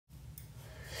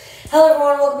Hello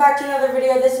everyone, welcome back to another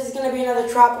video. This is going to be another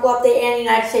tropical update and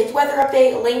United States weather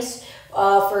update. Links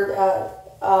for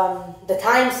the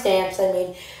timestamps,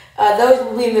 those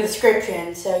will be in the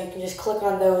description, so you can just click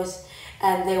on those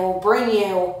and they will bring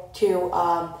you to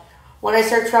when I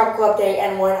start tropical update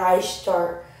and when I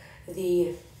start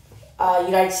the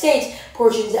United States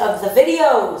portions of the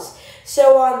videos.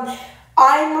 So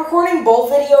I'm recording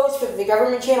both videos for the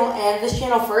government channel and this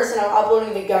channel first, and I'm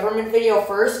uploading the government video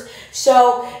first.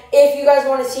 So if you guys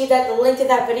want to see that, the link to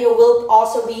that video will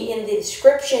also be in the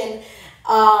description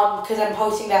because I'm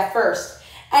posting that first.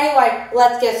 Anyway,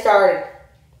 let's get started.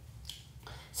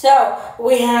 So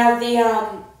we have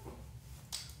the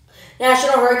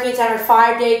National Hurricane Center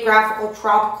 5-day graphical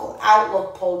tropical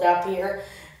outlook pulled up here.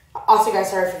 Also, guys,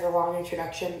 sorry for the long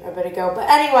introduction a bit ago. But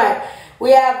anyway,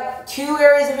 we have two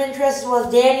areas of interest as well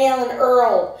as Danielle and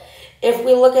Earl. If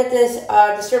we look at this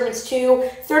disturbance 2,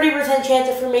 30% chance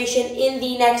of formation in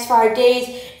the next 5 days.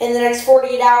 In the next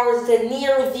 48 hours, it's a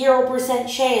near 0%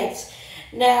 chance.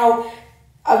 Now,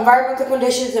 environmental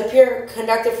conditions appear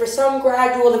conducive for some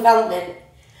gradual development,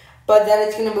 but then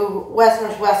it's going to move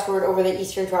west-northwestward over the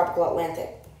eastern tropical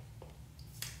Atlantic.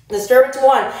 Disturbance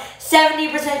 1,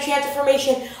 70% chance of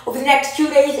formation over the next 2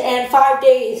 days and 5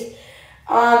 days.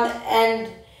 And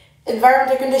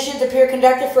environmental conditions appear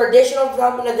conducive for additional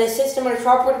development of the system, and a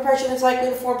tropical depression is likely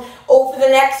to form over the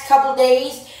next couple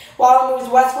days while it moves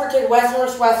westward to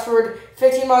west-northwestward,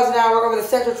 15 miles an hour over the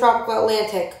central tropical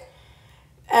Atlantic.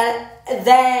 And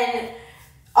then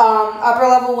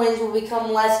upper-level winds will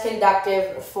become less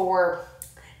conducive for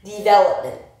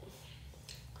development.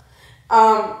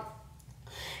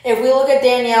 If we look at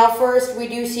Danielle first, we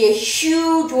do see a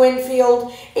huge wind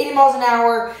field, 80 miles an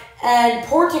hour, and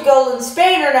Portugal and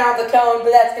Spain are now the cone, but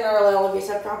that's going to really only be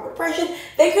subtropical depression.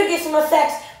 They could get some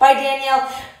effects by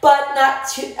Danielle, but not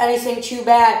anything too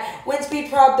bad. Wind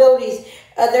speed probabilities,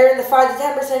 they're in the 5 to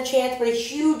 10% chance, but a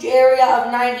huge area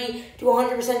of 90 to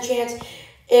 100% chance.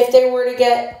 If they were to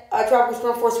get tropical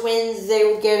storm force winds,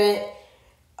 they would get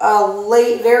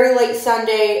it very late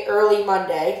Sunday, early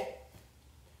Monday.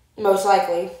 Most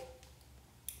likely.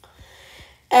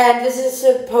 And this is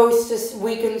supposed to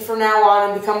weaken from now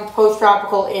on and become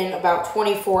post-tropical in about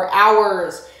 24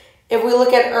 hours. If we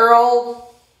look at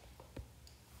Earl,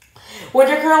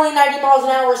 winds are currently 90 miles an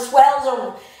hour.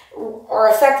 Swells are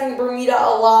affecting Bermuda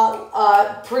a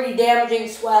lot, pretty damaging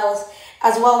swells,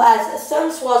 as well as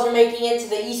some swells are making it to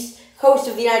the east coast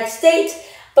of the United States,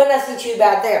 but nothing too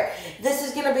bad there. This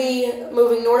is going to be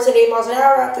moving north at 8 miles an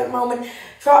hour at the moment.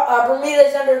 Bermuda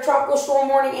is under a tropical storm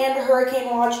warning and a hurricane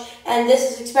watch, and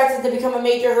this is expected to become a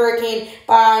major hurricane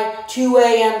by 2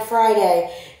 a.m.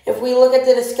 Friday. If we look at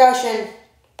the discussion,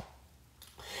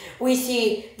 we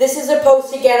see this is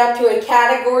supposed to get up to a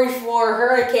Category 4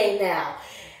 hurricane now.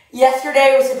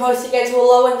 Yesterday it was supposed to get to a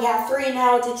low in Cat 3.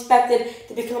 Now it's expected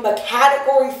to become a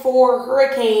Category 4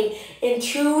 hurricane in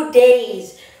 2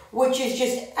 days, which is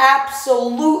just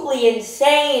absolutely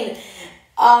insane.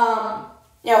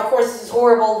 Now, of course, this is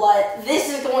horrible, but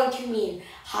this is going to mean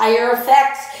higher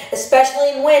effects,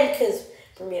 especially in wind, because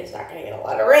Bermuda's not going to get a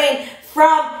lot of rain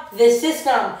from this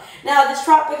system. Now, this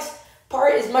tropics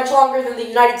part is much longer than the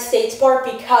United States part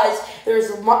because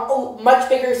there's much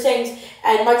bigger things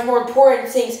and much more important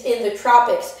things in the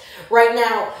tropics right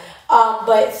now.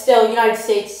 But still, United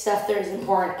States stuff there is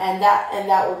important, and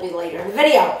that will be later in the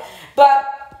video. But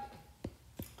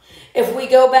if we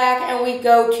go back and we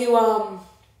go to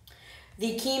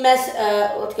the key let's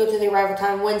go to the arrival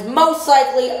time winds. Most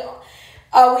likely,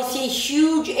 we see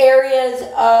huge areas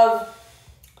of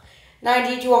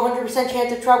 90 to 100%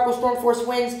 chance of tropical storm force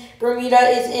winds. Bermuda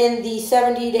is in the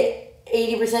 70 to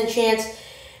 80% chance.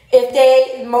 If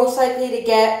they most likely to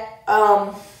get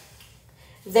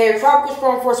their tropical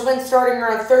storm force winds starting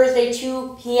around Thursday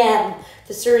 2 p.m.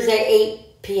 to Thursday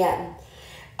 8 p.m.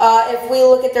 If we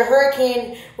look at the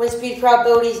hurricane wind speed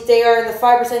probabilities, they are in the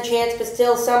 5% chance, but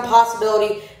still some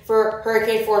possibility for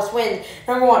hurricane force winds.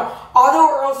 Number 1,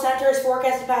 although Earl Center is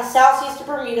forecast to pass southeast of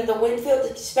Bermuda, the wind field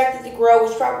is expected to grow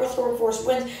with tropical storm force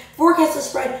winds forecast to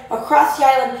spread across the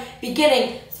island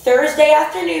beginning Thursday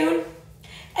afternoon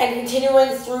and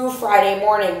continuing through Friday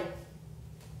morning.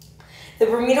 The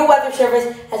Bermuda Weather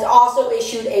Service has also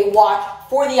issued a watch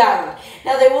for the island.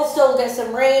 Now, they will still get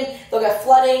some rain. They'll get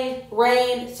flooding,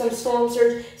 rain, some storm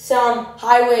surge, some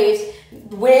high waves.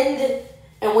 Wind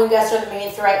and wind gusts are the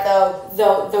main threat,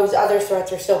 though those other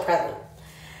threats are still present.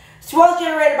 Swells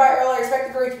generated by Earl are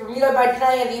expected to reach Bermuda by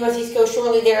tonight and the U.S. East Coast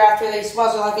shortly thereafter. These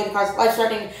swells are likely to cause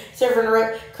life-threatening surf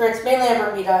currents mainly on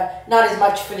Bermuda, not as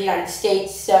much for the United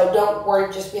States, so don't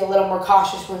worry, just be a little more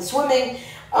cautious when swimming.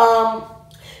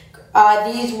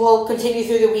 These will continue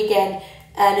through the weekend,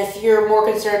 and if you're more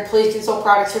concerned, please consult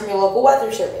products from your local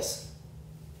weather service.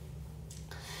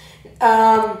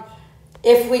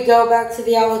 If we go back to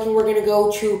the outlook, and we're going to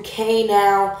go to K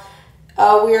now,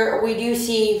 we do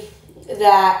see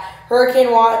that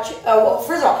hurricane watch. Well,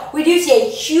 first of all, we do see a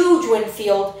huge wind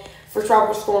field for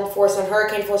tropical storm force, and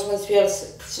hurricane force wind field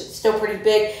is still pretty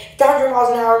big. 100 miles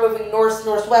an hour, moving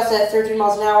north-northwest at 13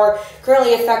 miles an hour,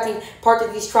 currently affecting parts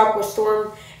of these tropical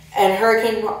storm and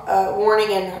hurricane warning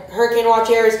and hurricane watch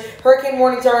areas. Hurricane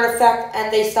warnings are in effect,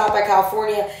 and they stop at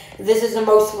California. This is the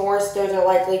most and worst those are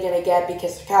likely going to get,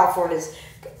 because California is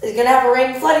going to have a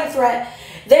rain and flooding threat.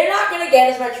 They're not going to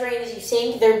get as much rain as you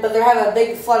think, but they're having a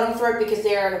big flooding threat because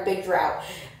they are in a big drought.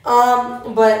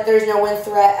 But there's no wind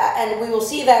threat, and we will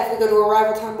see that if we go to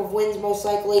arrival time of winds, most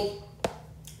likely.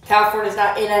 California's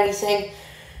not in anything.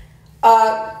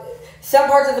 Some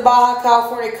parts of the Baja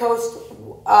California coast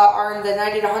are in the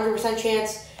 90 to 100%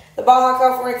 chance. The Baja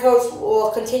California coast will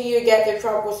continue to get their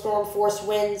tropical storm force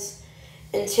winds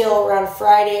until around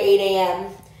Friday, 8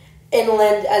 a.m.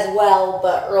 Inland as well,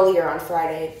 but earlier on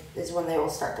Friday is when they will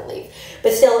start to leave.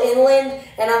 But still, inland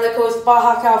and on the coast,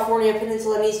 Baja California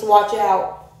Peninsula needs to watch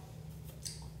out.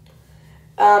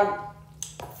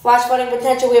 Flash flooding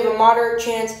potential, we have a moderate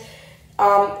chance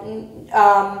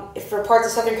for parts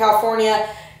of Southern California,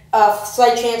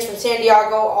 slight chance from San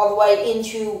Diego all the way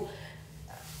into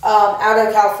out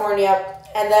of California,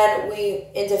 and then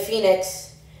into Phoenix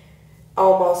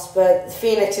almost, but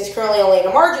Phoenix is currently only in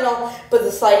a marginal, but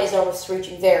the slight is almost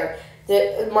reaching there.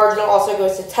 The marginal also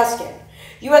goes to Tuscan.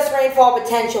 U.S. rainfall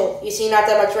potential, you see not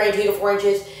that much rain, 2 to 4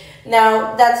 inches.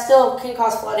 Now, that still can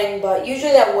cause flooding, but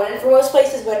usually that wouldn't for most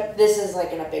places, but this is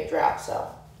like in a big drought, so.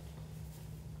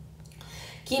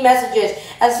 Key messages.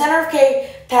 As the center of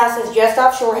K passes just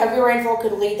offshore, heavy rainfall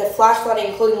could lead to flash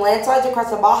flooding, including landslides across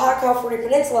the Baja California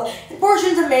Peninsula and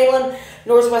portions of mainland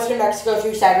northwestern Mexico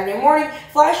through Saturday morning.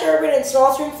 Flash urban and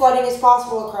small stream flooding is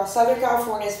possible across Southern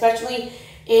California, especially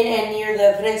in and near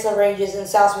the Peninsula Ranges in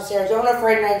southwest Arizona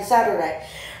Friday night to Saturday.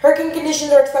 Hurricane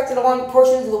conditions are expected along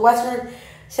portions of the western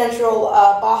central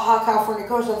Baja California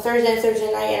coast on Thursday and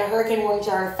Thursday night, and hurricane warnings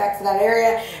are in effect for that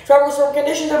area. Tropical storm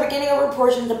conditions are beginning over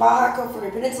portions of the Baja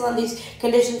California Peninsula, and these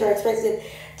conditions are expected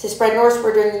to spread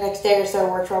northward during the next day or so,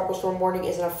 where tropical storm warning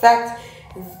is in effect.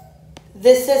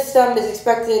 This system is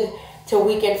expected to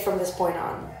weaken from this point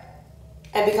on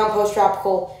and become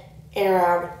post-tropical in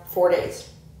around 4 days.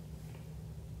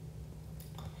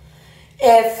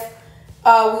 If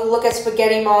we look at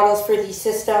spaghetti models for these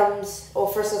systems, well,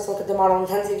 first let's look at the model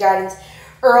intensity guidance.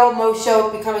 Earl most show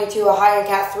it becoming to a high in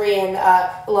Cat 3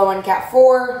 and low in Cat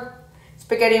 4.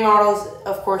 Spaghetti models,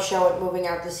 of course, show it moving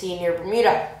out to sea near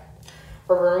Bermuda.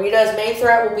 For Bermuda's main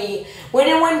threat will be wind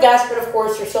and wind gusts, but of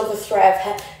course there's still the threat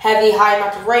of heavy, high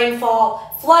amounts of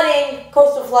rainfall, flooding,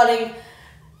 coastal flooding,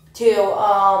 to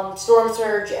storm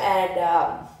surge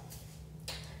and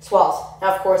swells.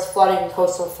 Now, of course, flooding and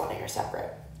coastal flooding are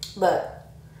separate. But,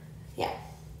 yeah.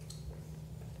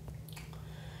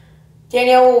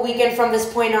 Danielle will weaken from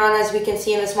this point on, as we can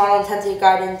see in this model intensity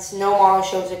guidance. No model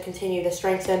shows it continue to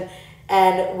strengthen,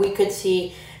 and we could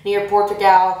see near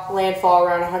Portugal landfall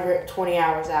around 120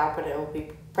 hours out, but it will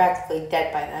be practically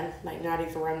dead by then, like not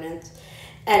even remnants.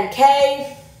 And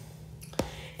K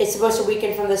is supposed to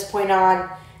weaken from this point on,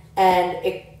 and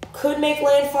it could make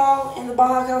landfall in the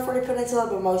Baja California Peninsula,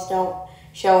 but most don't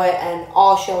show it, and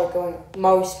all show it going,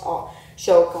 most all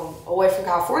show it going away from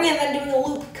California and then doing a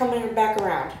loop coming back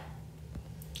around.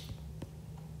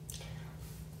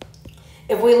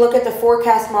 If we look at the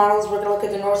forecast models, we're going to look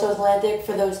at the North-South Atlantic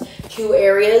for those two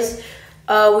areas.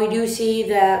 We do see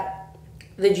that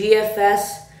the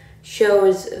GFS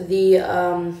shows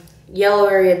the yellow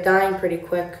area dying pretty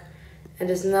quick and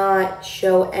does not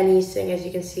show anything, as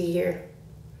you can see here.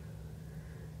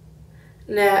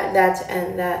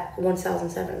 That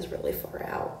 1007 is really far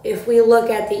out. If we look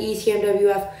at the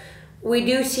ECMWF, we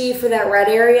do see for that red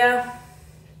area,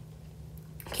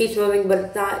 keeps moving but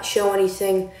does not show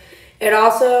anything. It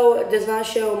also does not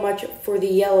show much for the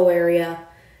yellow area.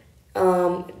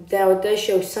 Now it does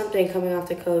show something coming off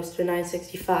the coast to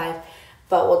 965,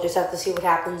 but we'll just have to see what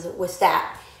happens with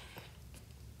that.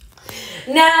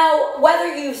 Now,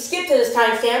 whether you skip to this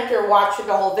timestamp or watch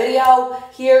the whole video,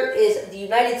 here is the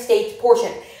United States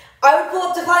portion. I would pull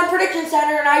up the Climate Prediction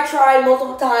Center, and I tried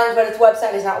multiple times, but its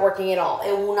website is not working at all.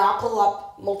 It will not pull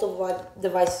up multiple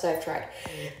devices I've tried.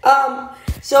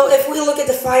 So if we look at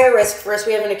the fire risk first,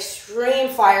 we have an extreme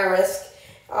fire risk,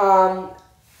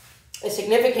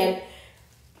 significant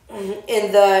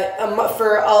in the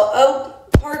for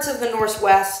parts of the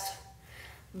Northwest,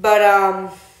 but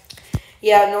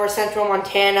Yeah, north central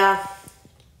Montana.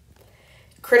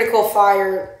 Critical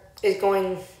fire is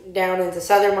going down into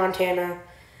southern Montana,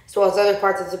 as well as other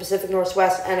parts of the Pacific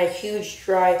Northwest, and a huge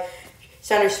dry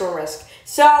thunderstorm risk.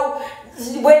 So,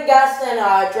 wind gusts and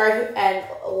dry and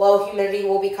low humidity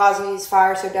will be causing these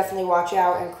fires, so definitely watch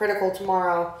out. And critical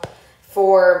tomorrow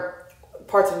for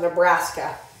parts of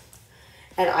Nebraska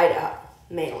and Idaho,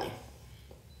 mainly.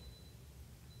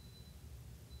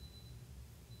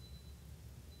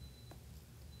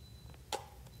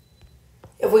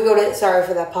 If we go to, sorry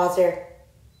for that pause there.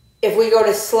 If we go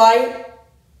to slight,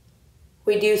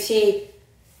 we do see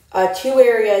 2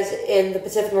 areas in the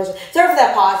Pacific Northwest. Sorry for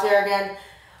that pause there again.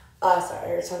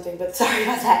 Sorry, or something, but sorry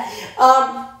about that.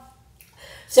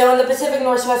 So in the Pacific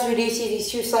Northwest, we do see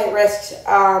these 2 slight risks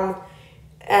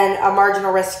and a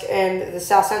marginal risk in the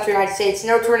south central United States.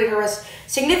 No tornado risk.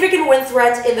 Significant wind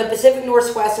threats in the Pacific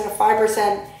Northwest and a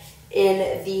 5%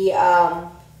 in the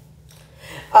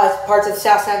parts of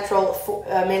south central,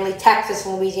 mainly Texas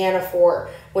and Louisiana for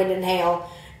wind and hail.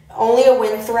 Only a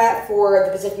wind threat for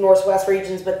the Pacific Northwest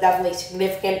regions, but definitely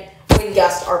significant wind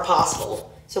gusts are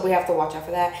possible. So we have to watch out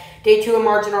for that. Day 2, a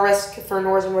marginal risk for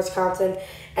northern Wisconsin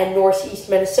and northeast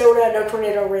Minnesota. No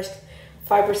tornado risk,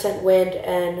 5% wind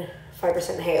and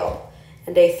 5% hail.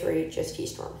 And day 3, just heat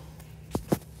storm.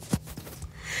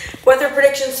 Weather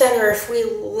Prediction Center, if we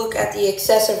look at the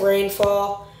excessive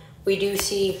rainfall, we do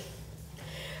see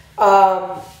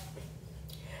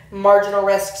marginal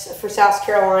risks for South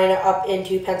Carolina up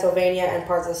into Pennsylvania and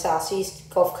parts of the southeast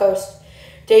Gulf Coast.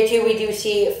 Day 2, we do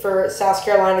see for South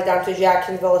Carolina down to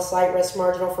Jacksonville a slight risk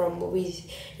marginal from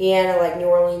Louisiana, like New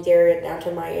Orleans area, down to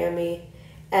Miami,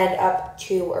 and up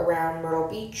to around Myrtle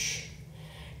Beach.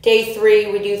 Day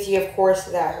 3, we do see, of course,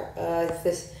 that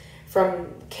this from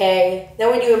K.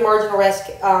 Then we do a marginal risk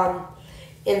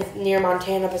in near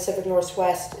Montana, Pacific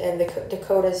Northwest, and the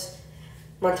Dakotas.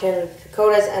 Montana,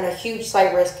 Dakotas, and a huge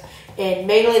slight risk in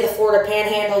mainly the Florida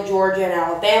Panhandle, Georgia, and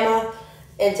Alabama,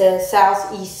 into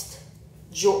southeast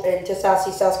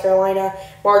South Carolina.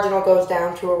 Marginal goes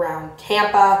down to around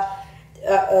Tampa,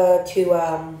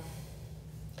 to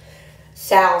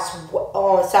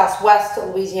southwest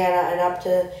Louisiana, and up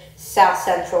to south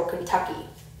central Kentucky,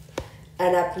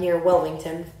 and up near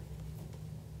Wilmington.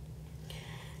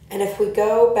 And if we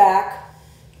go back.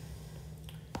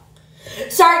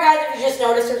 Sorry guys, if you just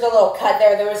noticed there's a little cut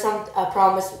there. There was some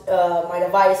problem with my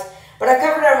device. But I've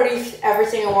covered every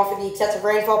single one for the excessive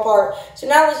rainfall part. So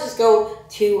now let's just go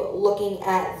to looking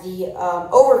at the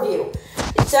overview.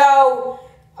 So,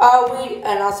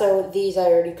 and also these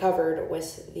I already covered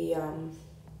with the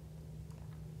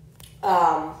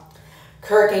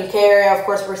Hurricane K area. Of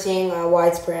course, we're seeing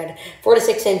widespread 4 to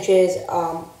 6 inches.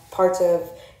 Parts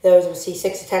of those will see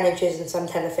 6 to 10 inches and some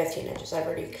 10 to 15 inches. I've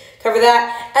already covered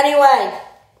that. Anyway,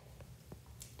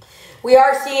 we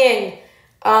are seeing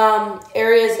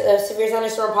areas of severe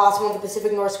thunderstorm possible in the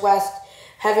Pacific Northwest.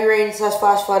 Heavy rain /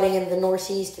 flash flooding in the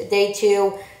northeast. Day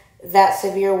 2, that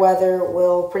severe weather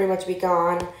will pretty much be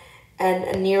gone. And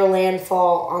a near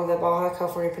landfall on the Baja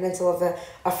California Peninsula.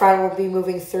 A front will be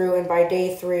moving through. And by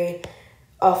day 3,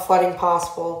 flooding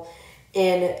possible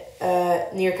in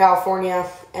near California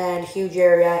and huge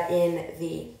area in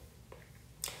the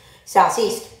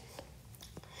southeast.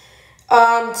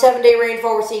 7-day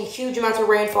rainfall. We're seeing huge amounts of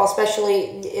rainfall,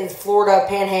 especially in Florida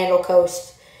Panhandle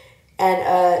coast,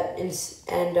 and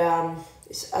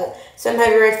some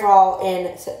heavy rainfall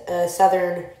in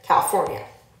Southern California.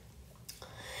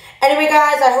 Anyway,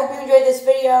 guys, I hope you enjoyed this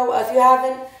video. If you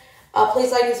haven't,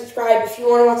 please like and subscribe. If you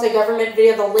want to watch a government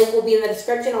video, the link will be in the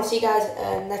description. I'll see you guys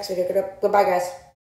next video. Goodbye, guys.